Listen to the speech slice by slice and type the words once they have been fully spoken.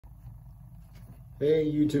Hey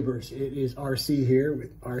YouTubers, it is RC here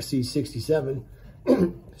with RC67.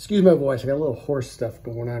 Excuse my voice, I got a little horse stuff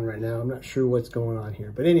going on right now. I'm not sure what's going on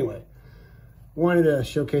here, but anyway, wanted to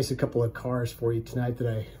showcase a couple of cars for you tonight that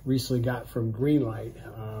I recently got from Greenlight.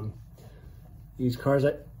 These cars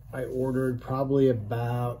I ordered probably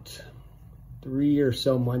about 3 or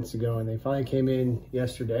so months ago, and they finally came in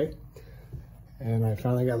yesterday, and I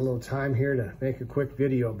finally got a little time here to make a quick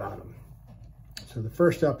video about them. So the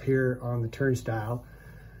first up here on the turnstile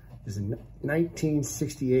is a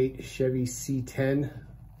 1968 Chevy C10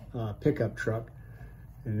 pickup truck.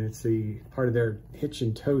 And it's a part of their Hitch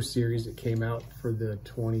and Tow series that came out for the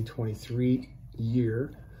 2023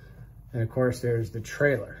 year. And of course, there's the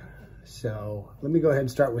trailer. So let me go ahead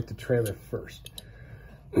and start with the trailer first.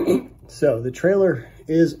 So the trailer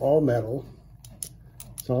is all metal.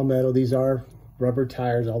 It's all metal. These are rubber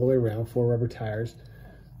tires all the way around, 4 rubber tires.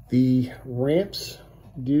 The ramps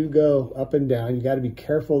do go up and down. You got to be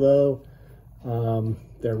careful though.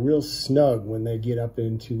 They're real snug when they get up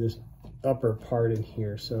into this upper part in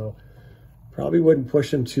here. So probably wouldn't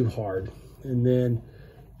push them too hard. And then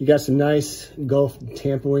you got some nice Gulf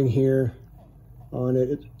tampering here on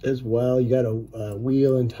it as well. You got a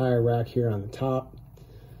wheel and tire rack here on the top.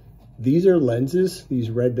 These are lenses, these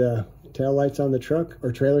red tail lights on the truck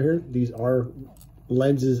or trailer here. These are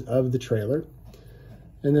lenses of the trailer.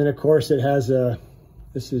 And then of course it has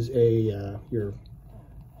this is your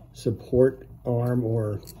support arm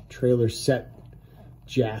or trailer set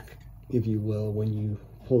jack, if you will, when you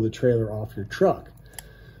pull the trailer off your truck.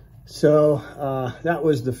 So that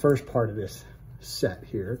was the first part of this set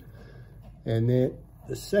here. And then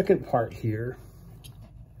the second part here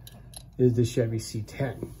is the Chevy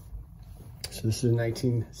C10. So this is a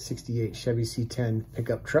 1968 Chevy C10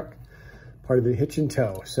 pickup truck, part of the Hitch and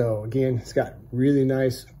Tow. So again, it's got really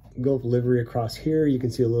nice Gulf livery across here. You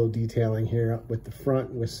can see a little detailing here with the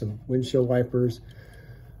front with some windshield wipers.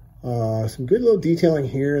 Some good little detailing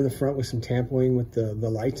here in the front with some tampering with the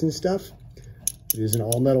lights and stuff. It is an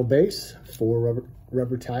all metal base, 4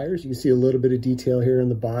 rubber tires. You can see a little bit of detail here in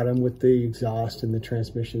the bottom with the exhaust and the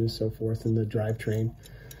transmission and so forth and the drivetrain.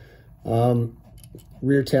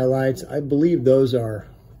 Rear tail lights, I believe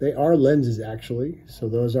they are lenses actually. So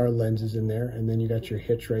those are lenses in there. And then you got your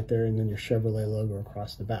hitch right there and then your Chevrolet logo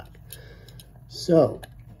across the back. So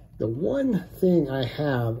the one thing I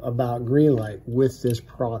have about Greenlight with this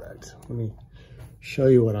product, let me show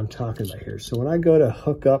you what I'm talking about here. So when I go to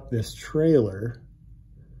hook up this trailer,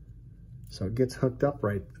 so it gets hooked up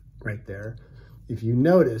right there. If you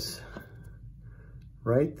notice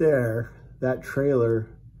right there, that trailer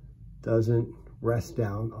doesn't rest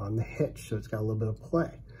down on the hitch. So it's got a little bit of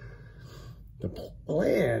play. The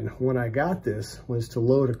plan when I got this was to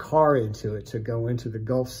load a car into it to go into the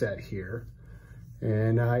Gulf set here.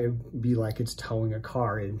 And it'd be like it's towing a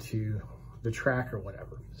car into the track or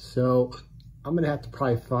whatever. So I'm gonna have to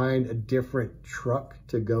probably find a different truck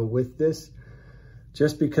to go with this,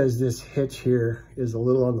 just because this hitch here is a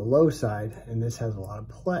little on the low side and this has a lot of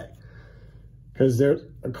play. Because there's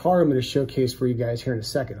a car I'm gonna showcase for you guys here in a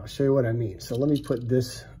second. I'll show you what I mean. So let me put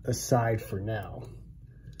this aside for now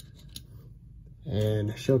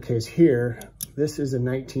and showcase here. This is a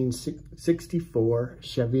 1964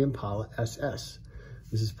 Chevy Impala SS.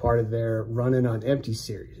 This is part of their Running on Empty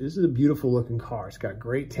series. This is a beautiful looking car. It's got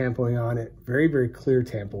great tampering on it. Very, very clear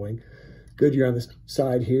tampering. Goodyear on the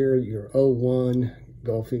side here. Your 01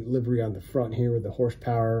 Gulf livery on the front here with the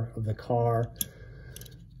horsepower of the car.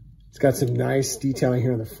 It's got some nice detailing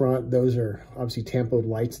here on the front. Those are obviously tampoed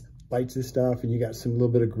lights and stuff. And you got some little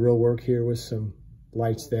bit of grille work here with some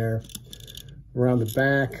lights there. Around the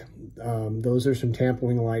back, those are some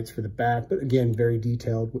tampering lights for the back, but again, very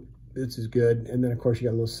detailed. This is good. And then of course you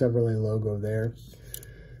got a little Chevrolet logo there.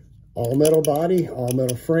 All metal body, all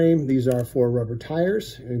metal frame. These are 4 rubber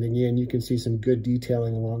tires. And again, you can see some good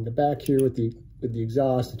detailing along the back here with the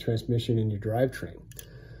exhaust, the transmission, and your drivetrain.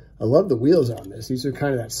 I love the wheels on this. These are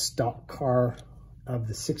kind of that stock car of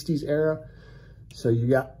the 60s era. So you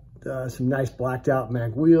got some nice blacked out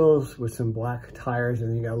mag wheels with some black tires,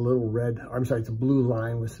 and then you got a little it's a blue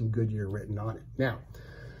line with some Goodyear written on it. Now,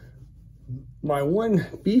 my one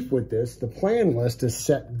beef with this, the plan was to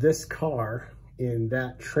set this car in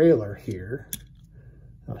that trailer here.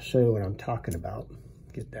 I'll show you what I'm talking about.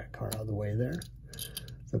 Get that car out of the way there.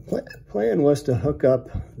 The plan was to hook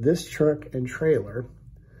up this truck and trailer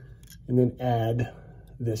and then add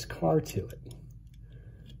this car to it.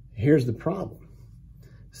 Here's the problem.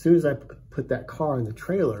 As soon as I put that car in the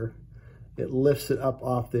trailer, it lifts it up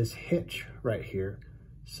off this hitch right here,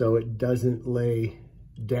 so it doesn't lay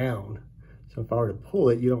down. So if I were to pull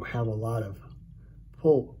it, you don't have a lot of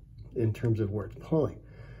pull in terms of where it's pulling.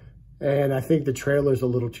 And I think the trailer is a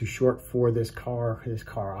little too short for this car. This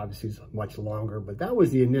car obviously is much longer, but that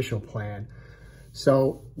was the initial plan.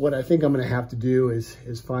 So what I think I'm gonna have to do is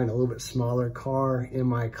find a little bit smaller car in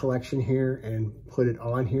my collection here and put it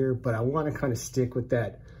on here, but I wanna kind of stick with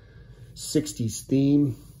that 60s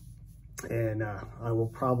theme. And I will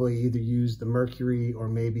probably either use the Mercury or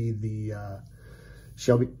maybe the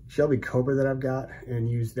Shelby Cobra that I've got and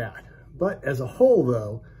use that. But as a whole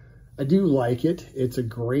though, I do like it. It's a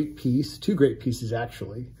great piece, two great pieces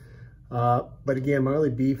actually. But again, my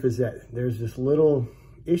only beef is that there's this little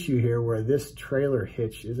issue here where this trailer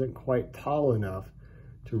hitch isn't quite tall enough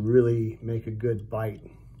to really make a good bite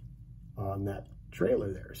on that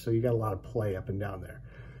trailer there. So you got a lot of play up and down there.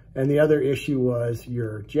 And the other issue was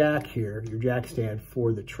your jack here, your jack stand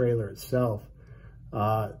for the trailer itself,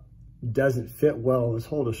 doesn't fit well in this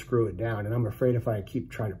hole to screw it down. And I'm afraid if I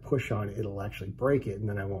keep trying to push on it, it'll actually break it and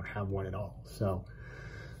then I won't have one at all. So,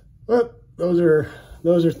 but those are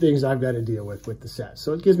things I've got to deal with the set.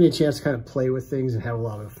 So it gives me a chance to kind of play with things and have a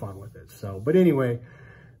lot of fun with it. So, but anyway,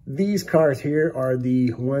 these cars here are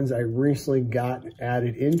the ones I recently got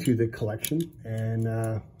added into the collection.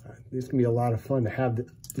 And this can be a lot of fun to have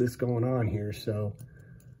this going on here. So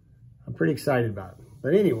I'm pretty excited about it.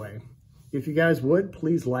 But anyway, if you guys would,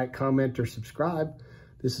 please like, comment, or subscribe.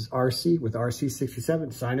 This is RC with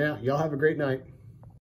RC67. Sign out. Y'all have a great night.